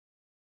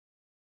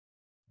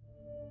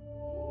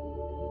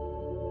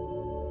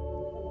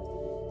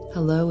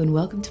Hello and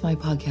welcome to my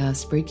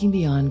podcast, Breaking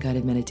Beyond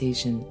Guided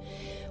Meditation.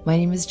 My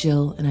name is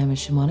Jill and I'm a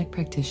shamanic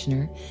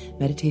practitioner,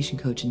 meditation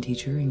coach and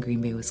teacher in Green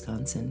Bay,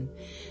 Wisconsin.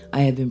 I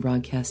have been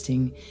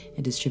broadcasting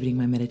and distributing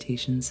my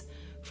meditations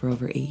for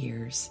over 8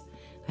 years.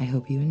 I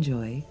hope you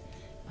enjoy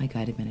my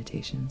guided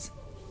meditations.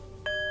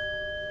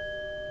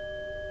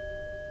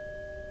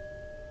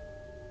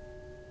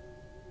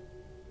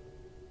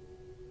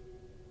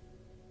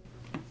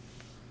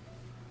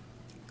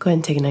 Go ahead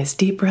and take a nice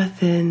deep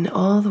breath in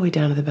all the way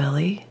down to the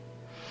belly.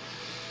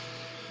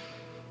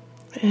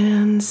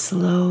 And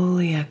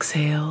slowly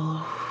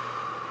exhale.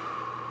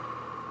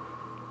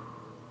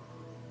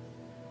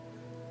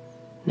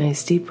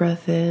 Nice deep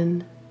breath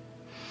in.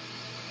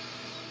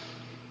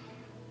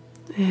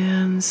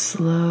 And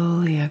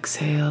slowly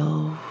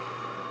exhale.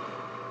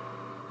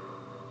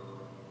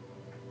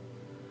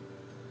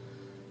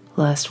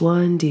 Last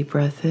one, deep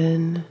breath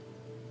in.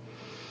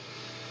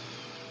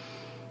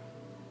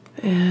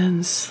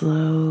 And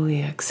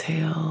slowly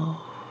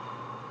exhale.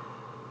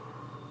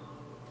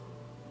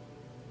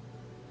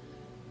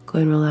 Go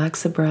ahead and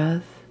relax the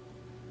breath,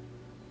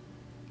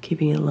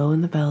 keeping it low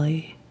in the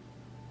belly.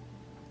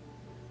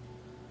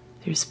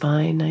 Your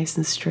spine nice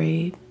and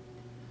straight.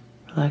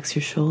 Relax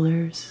your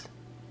shoulders.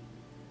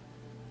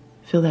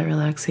 Feel that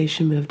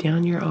relaxation move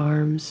down your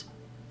arms,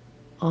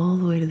 all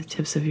the way to the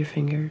tips of your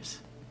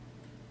fingers.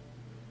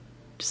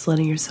 Just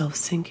letting yourself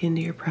sink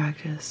into your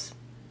practice.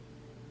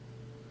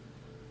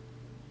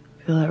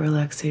 Feel that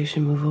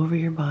relaxation move over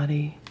your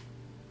body.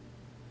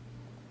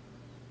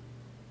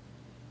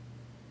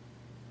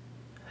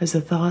 As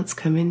the thoughts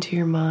come into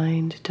your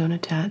mind, don't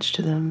attach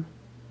to them.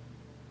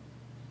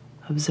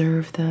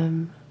 Observe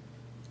them.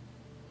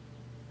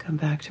 Come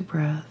back to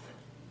breath.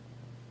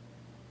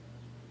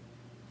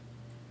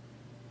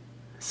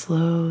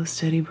 Slow,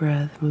 steady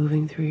breath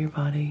moving through your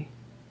body.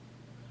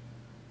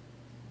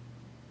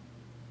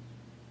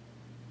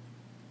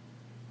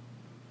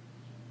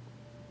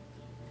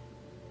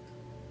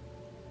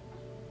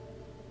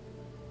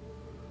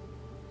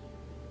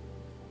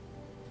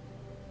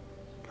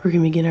 We're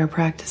going to begin our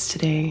practice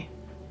today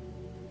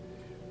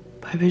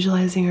by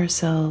visualizing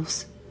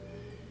ourselves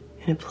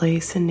in a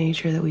place in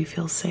nature that we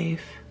feel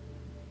safe,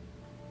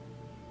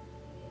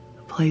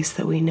 a place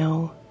that we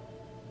know.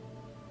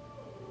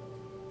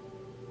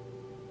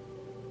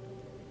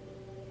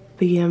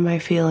 Begin by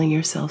feeling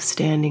yourself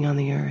standing on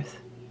the earth.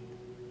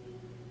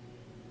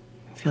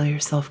 Feel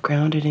yourself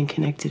grounded and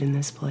connected in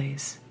this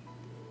place.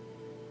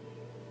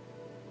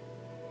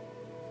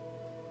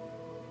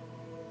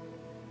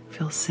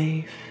 Feel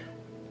safe.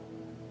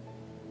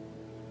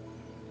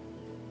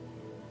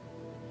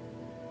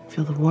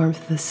 Feel the warmth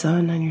of the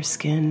sun on your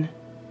skin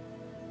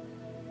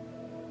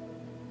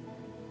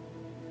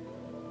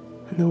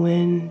and the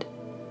wind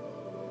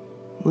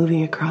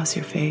moving across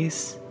your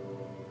face.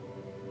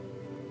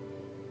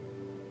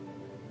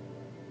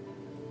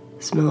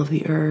 The smell of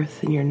the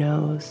earth in your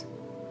nose.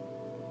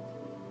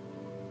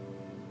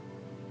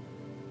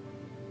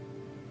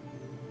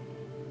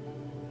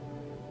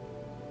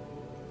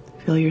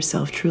 Feel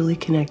yourself truly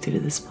connected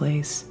to this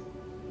place.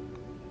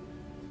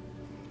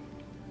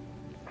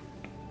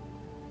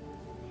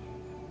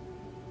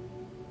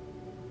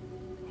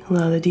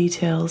 Allow the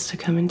details to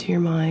come into your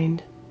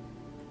mind.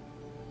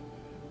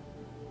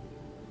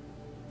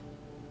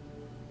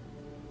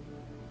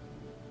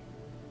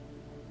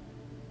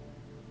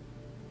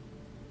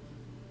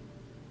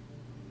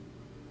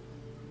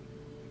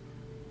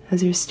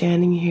 As you're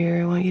standing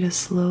here, I want you to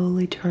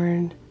slowly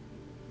turn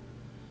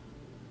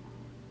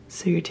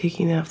so you're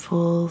taking that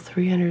full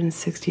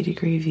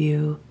 360-degree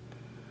view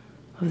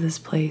of this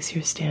place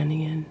you're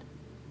standing in.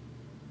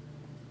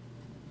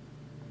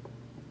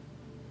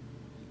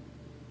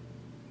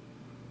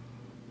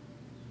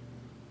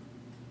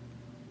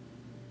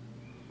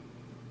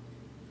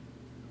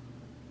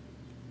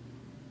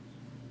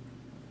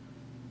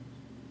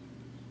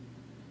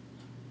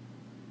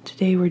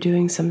 Today we're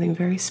doing something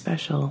very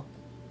special.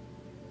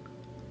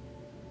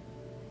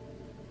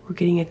 We're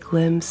getting a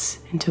glimpse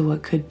into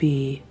what could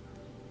be.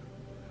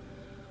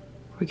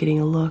 We're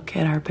getting a look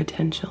at our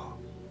potential.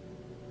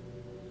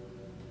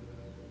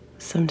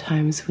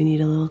 Sometimes we need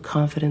a little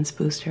confidence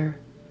booster,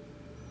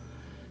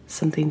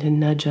 something to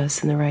nudge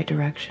us in the right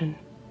direction.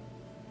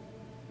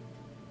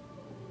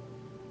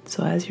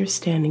 So as you're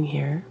standing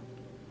here,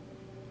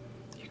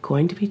 you're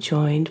going to be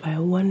joined by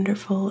a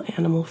wonderful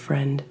animal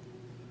friend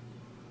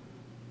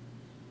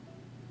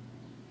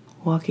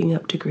walking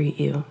up to greet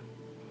you.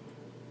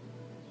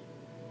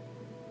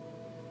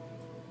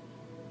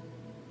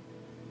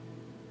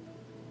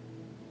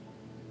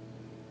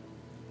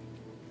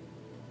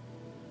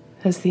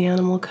 As the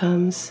animal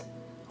comes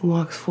and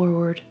walks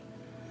forward,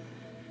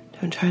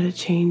 don't try to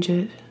change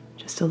it,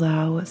 just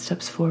allow what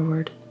steps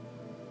forward.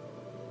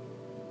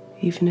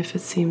 Even if it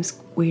seems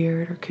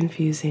weird or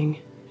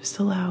confusing, just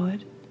allow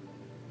it.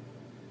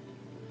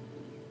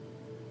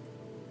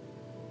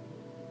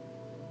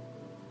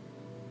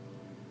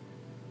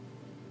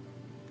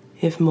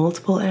 If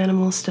multiple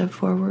animals step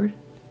forward,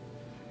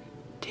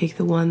 take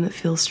the one that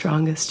feels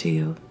strongest to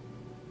you.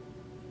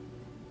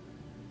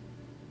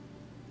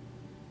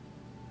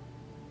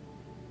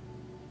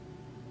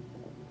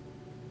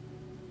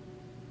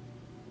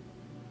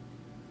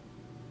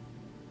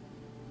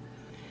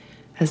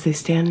 As they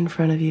stand in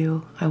front of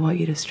you, I want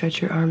you to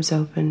stretch your arms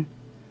open,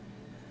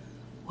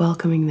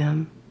 welcoming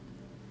them.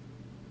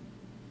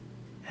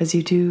 As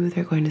you do,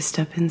 they're going to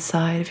step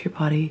inside of your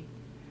body,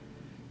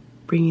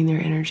 bringing their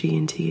energy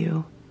into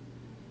you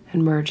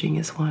and merging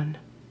as one.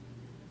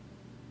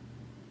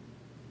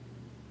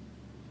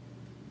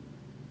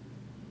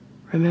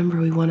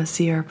 Remember, we want to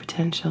see our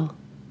potential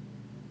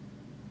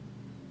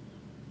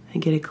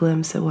and get a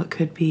glimpse at what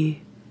could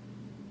be.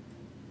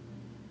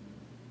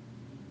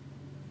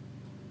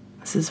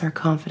 This is our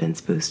confidence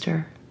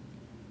booster.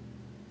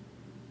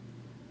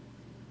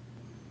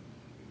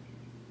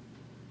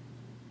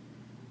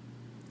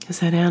 As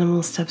that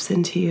animal steps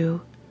into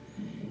you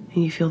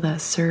and you feel that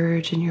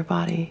surge in your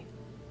body,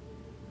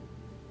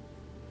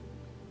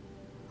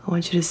 I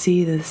want you to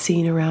see the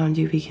scene around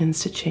you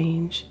begins to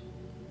change.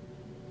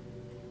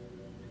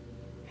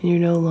 And you're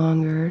no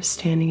longer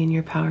standing in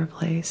your power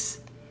place,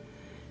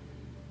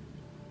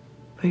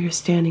 but you're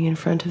standing in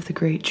front of the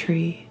great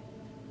tree.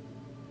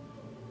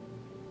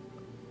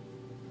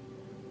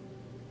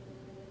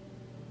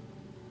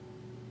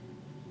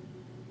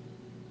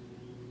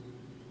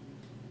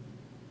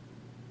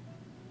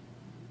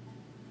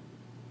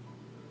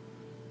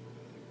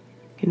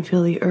 You can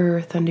feel the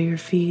earth under your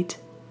feet.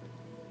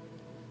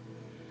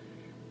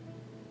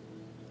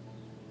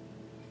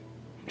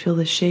 And feel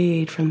the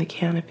shade from the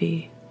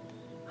canopy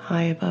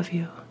high above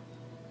you.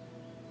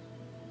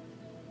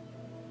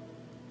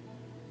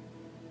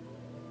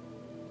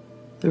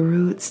 The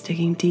roots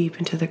digging deep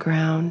into the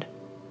ground.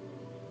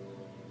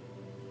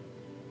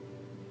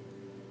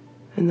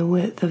 And the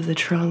width of the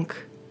trunk.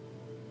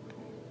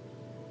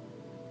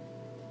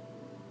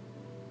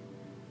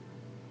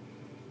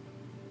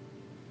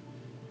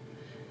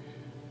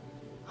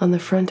 On the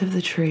front of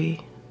the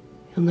tree,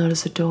 you'll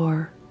notice a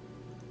door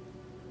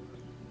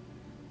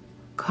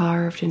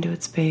carved into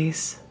its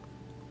base,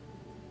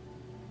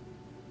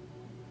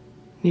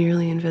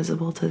 nearly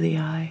invisible to the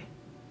eye,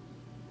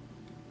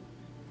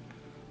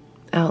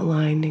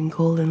 outlined in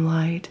golden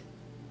light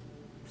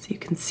so you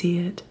can see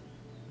it.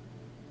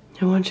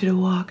 I want you to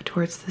walk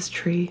towards this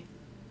tree,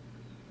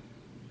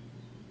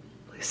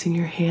 placing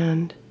your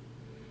hand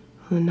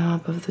on the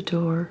knob of the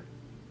door.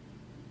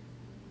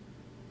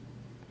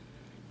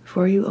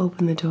 Before you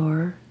open the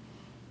door,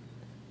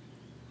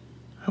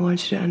 I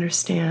want you to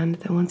understand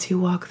that once you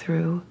walk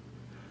through,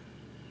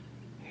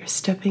 you're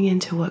stepping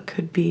into what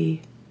could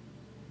be.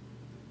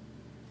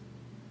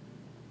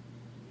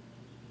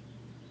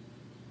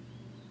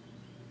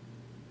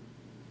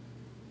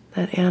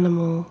 That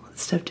animal that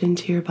stepped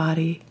into your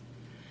body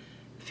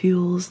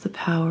fuels the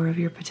power of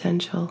your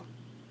potential,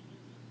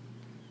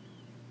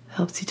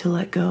 helps you to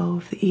let go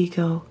of the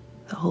ego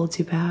that holds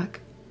you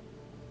back.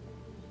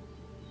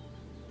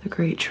 The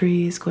great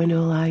tree is going to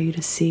allow you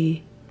to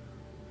see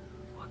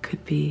what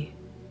could be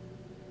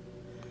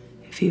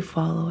if you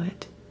follow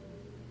it.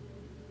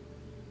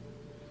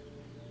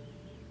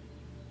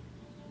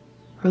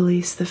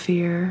 Release the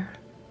fear.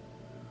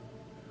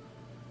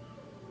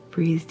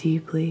 Breathe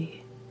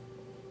deeply.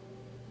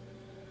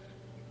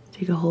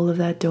 Take a hold of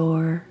that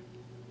door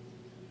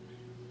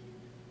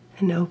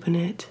and open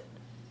it.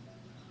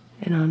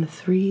 And on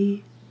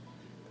 3,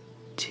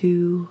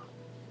 2,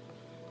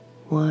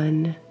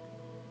 1,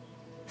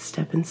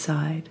 step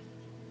inside.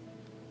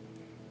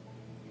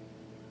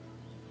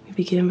 We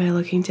begin by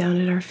looking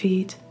down at our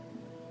feet,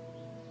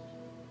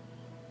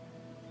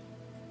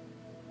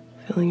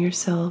 feeling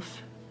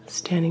yourself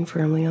standing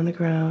firmly on the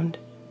ground.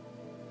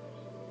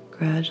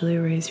 Gradually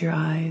raise your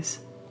eyes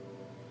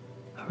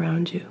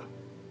around you.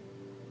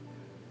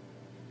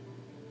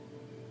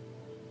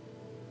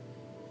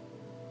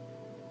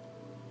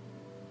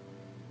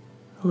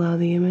 Allow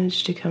the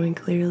image to come in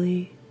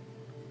clearly.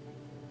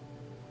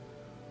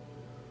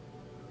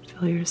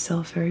 Feel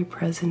yourself very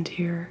present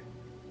here.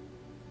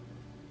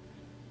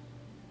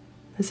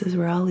 This is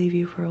where I'll leave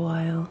you for a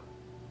while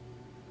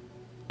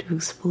to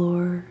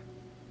explore,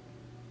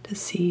 to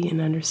see and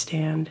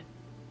understand.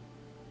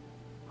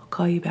 I'll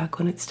call you back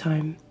when it's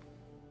time.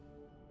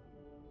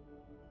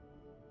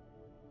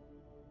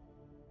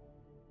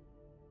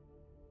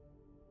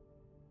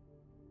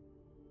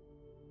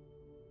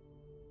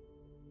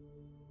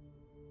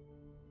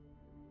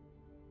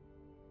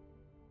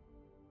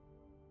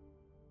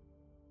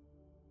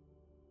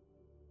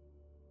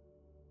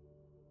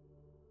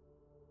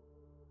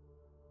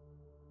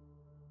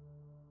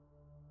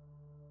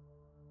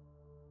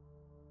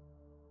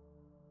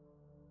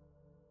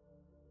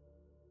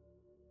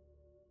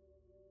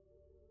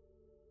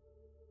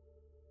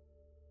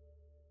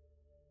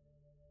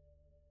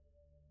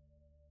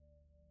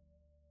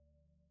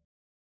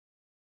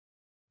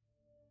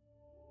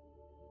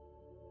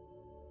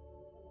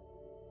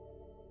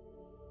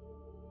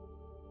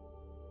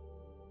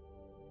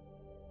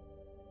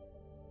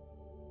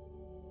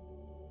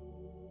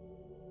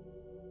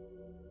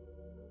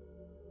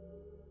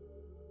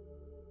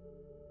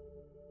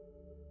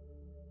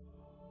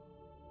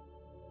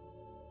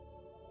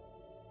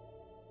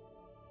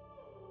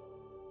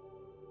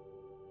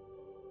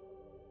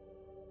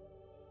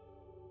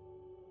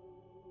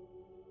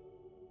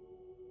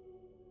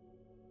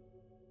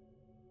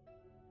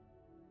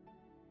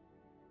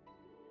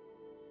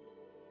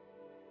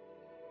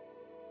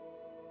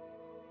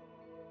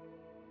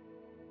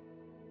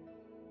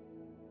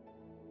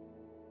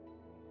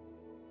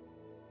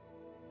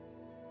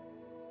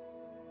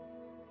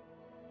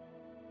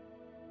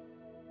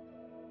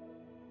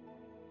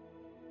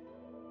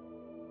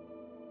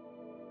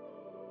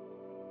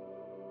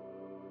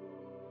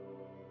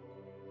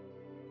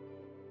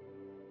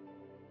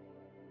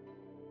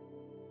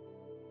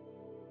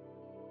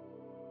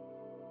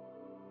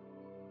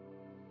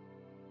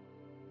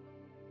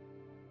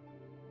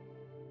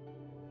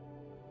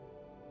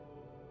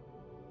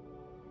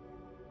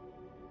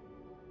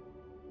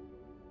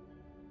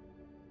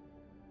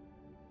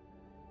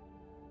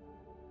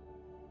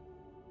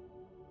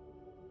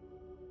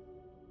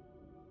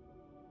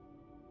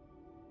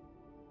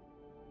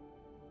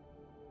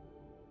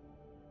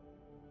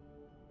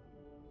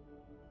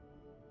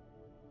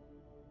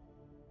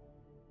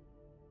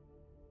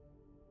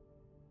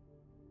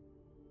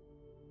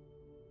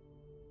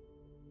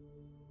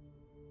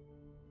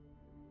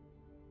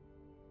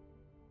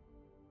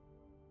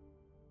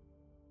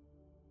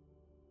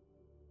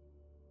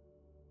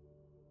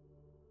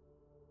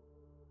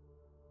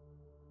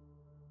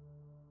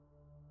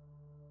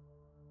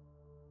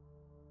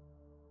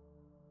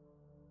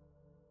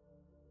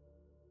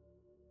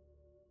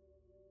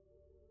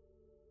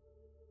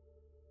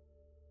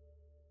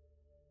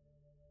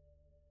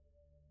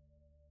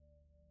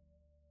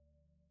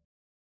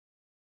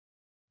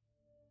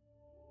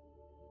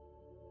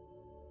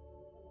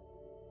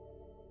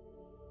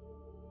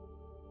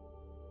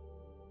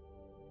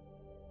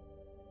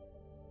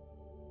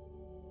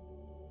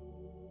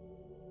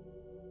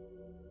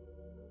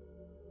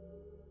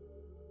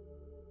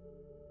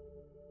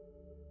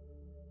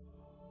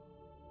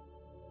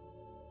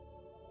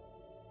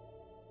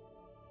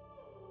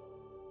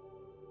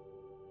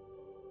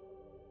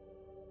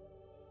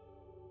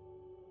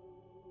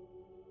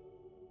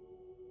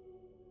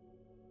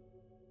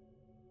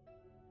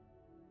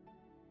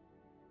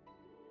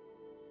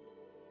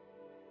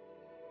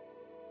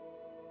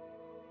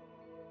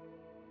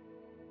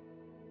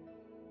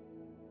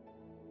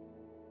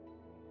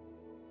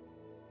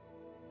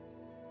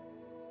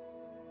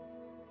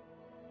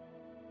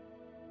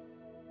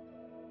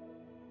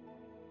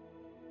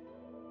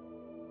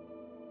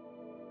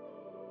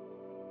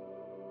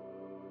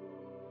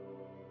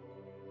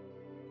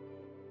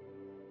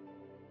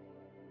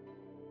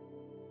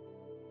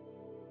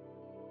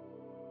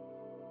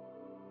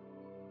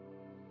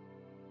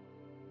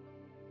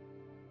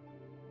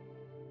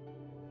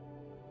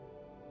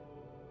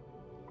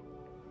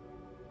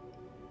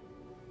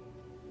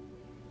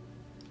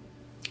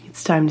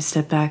 It's time to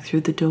step back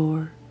through the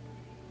door,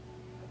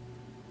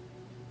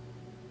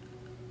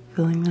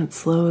 feeling that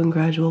slow and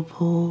gradual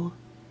pull.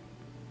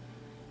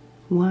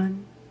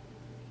 1,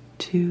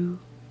 2,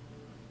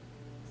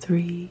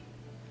 3,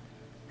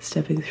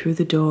 stepping through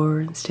the door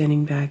and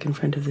standing back in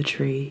front of the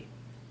tree.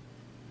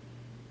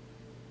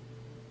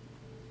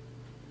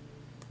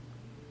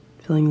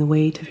 Feeling the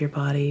weight of your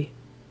body,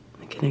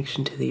 the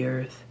connection to the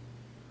earth.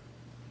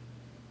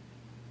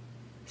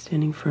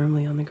 Standing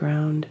firmly on the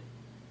ground.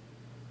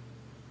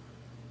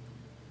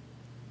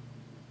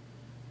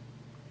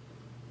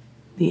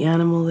 The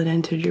animal that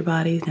entered your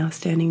body is now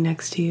standing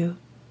next to you.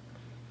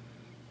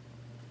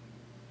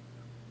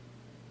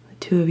 The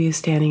two of you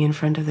standing in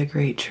front of the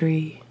great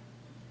tree.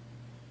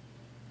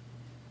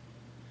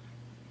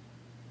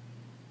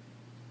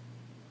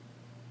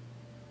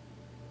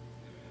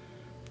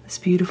 This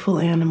beautiful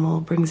animal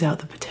brings out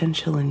the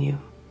potential in you,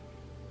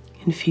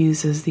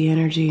 infuses the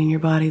energy in your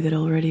body that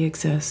already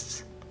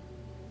exists.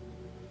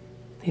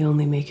 They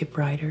only make it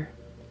brighter.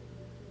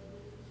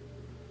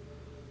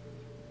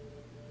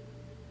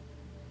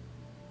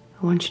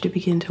 I want you to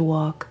begin to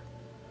walk,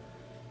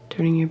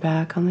 turning your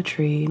back on the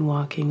tree and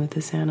walking with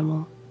this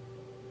animal.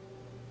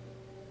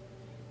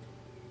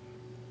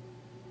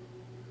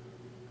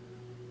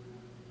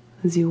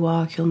 As you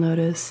walk, you'll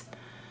notice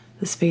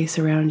the space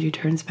around you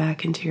turns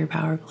back into your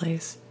power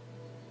place.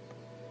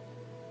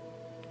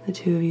 The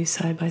two of you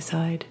side by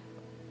side.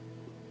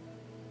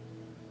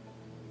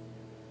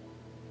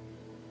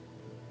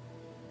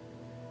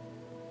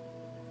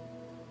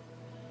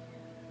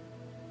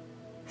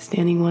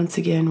 Standing once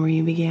again where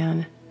you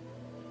began,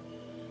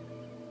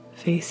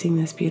 facing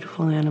this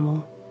beautiful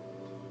animal,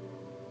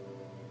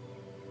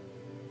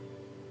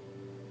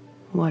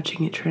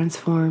 watching it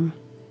transform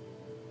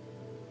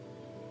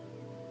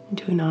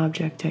into an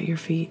object at your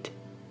feet.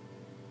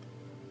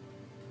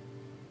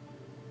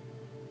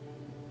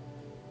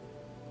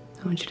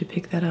 I want you to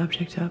pick that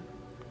object up,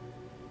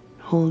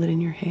 hold it in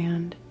your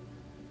hand.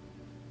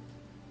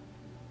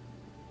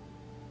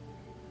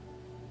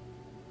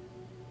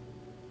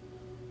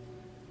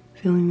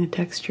 Feeling the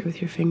texture with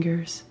your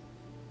fingers.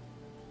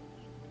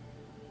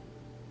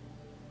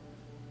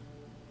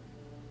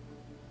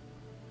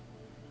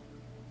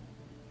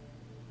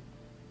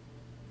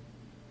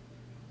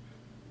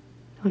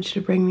 I want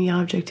you to bring the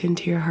object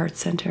into your heart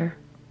center.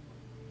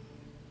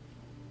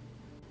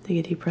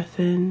 Take a deep breath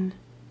in.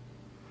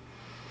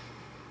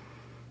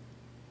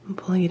 And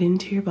pulling it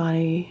into your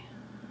body.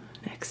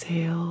 And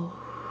exhale.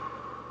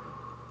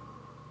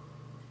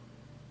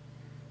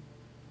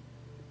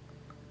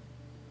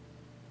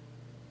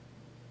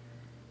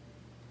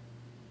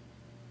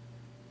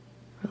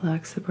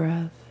 Relax the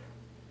breath.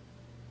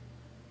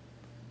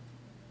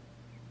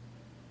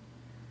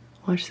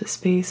 Watch the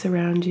space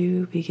around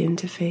you begin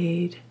to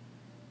fade.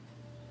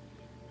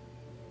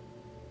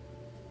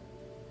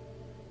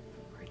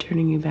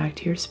 Returning you back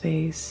to your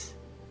space.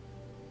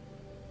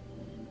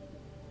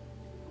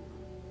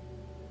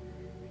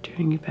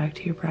 Returning you back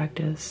to your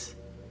practice.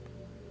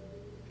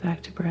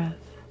 Back to breath.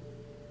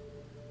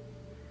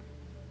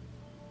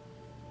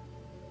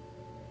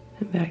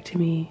 And back to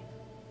me.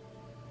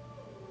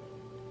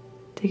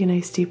 Take a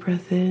nice deep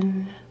breath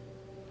in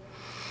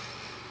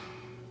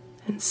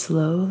and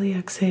slowly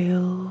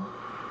exhale.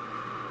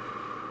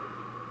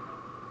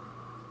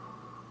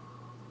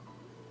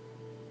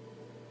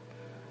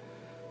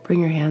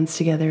 Bring your hands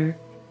together,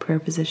 prayer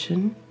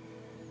position.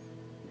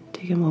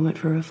 Take a moment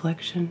for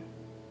reflection.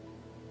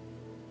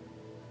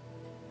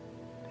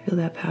 Feel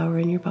that power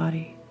in your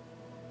body.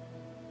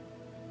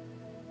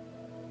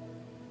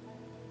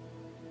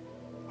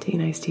 Take a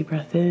nice deep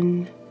breath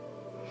in.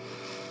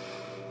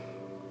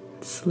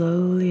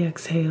 Slowly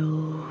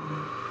exhale.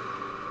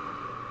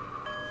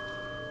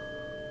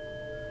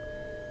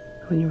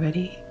 When you're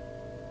ready,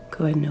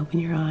 go ahead and open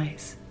your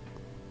eyes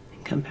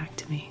and come back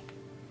to me.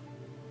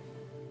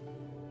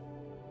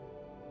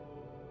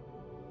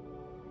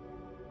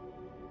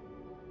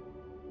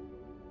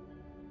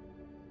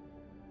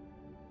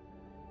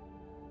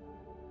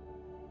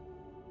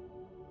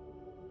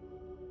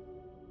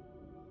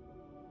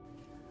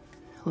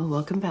 Well,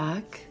 welcome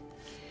back.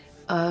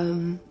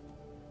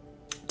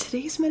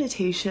 Today's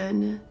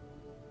meditation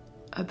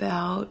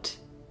about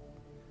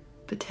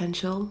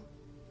potential.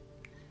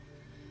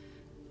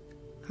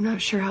 I'm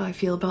not sure how I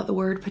feel about the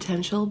word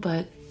potential, but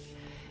it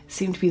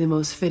seemed to be the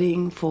most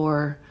fitting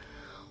for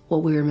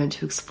what we were meant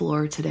to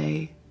explore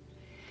today.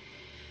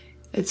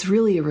 It's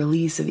really a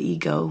release of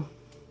ego.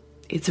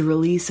 It's a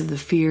release of the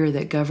fear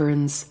that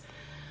governs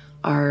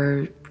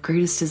our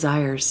greatest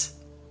desires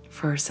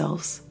for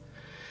ourselves,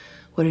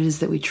 what it is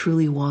that we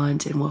truly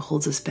want and what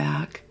holds us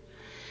back.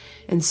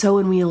 And so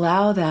when we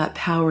allow that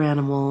power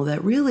animal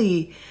that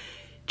really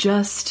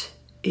just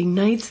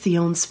ignites the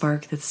own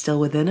spark that's still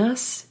within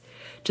us,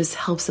 just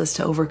helps us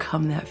to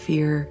overcome that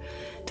fear,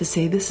 to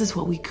say this is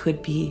what we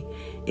could be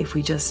if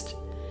we just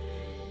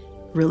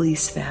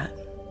release that,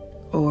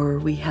 or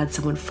we had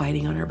someone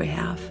fighting on our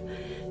behalf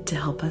to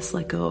help us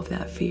let go of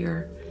that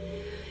fear.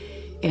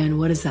 And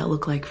what does that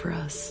look like for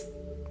us?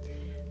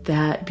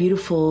 that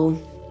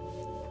beautiful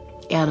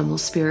animal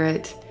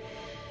spirit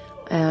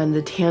and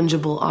the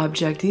tangible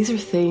object. These are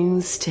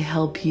things to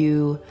help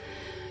you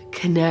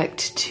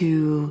connect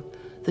to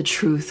the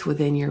truth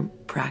within your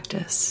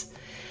practice.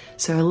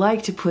 So I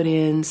like to put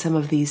in some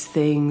of these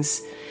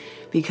things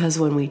because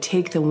when we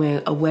take them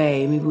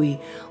away, maybe we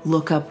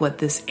look up what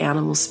this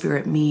animal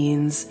spirit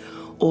means,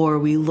 or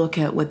we look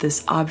at what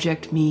this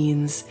object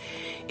means,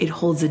 it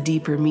holds a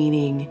deeper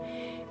meaning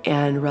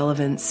and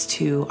relevance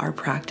to our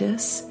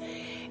practice.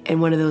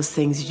 And one of those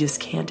things you just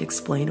can't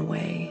explain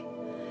away.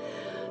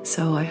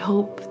 So I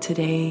hope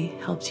today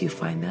helped you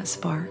find that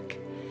spark,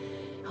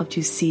 helped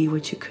you see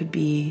what you could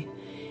be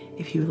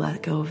if you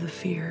let go of the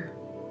fear.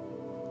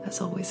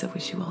 As always, I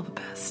wish you all the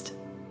best.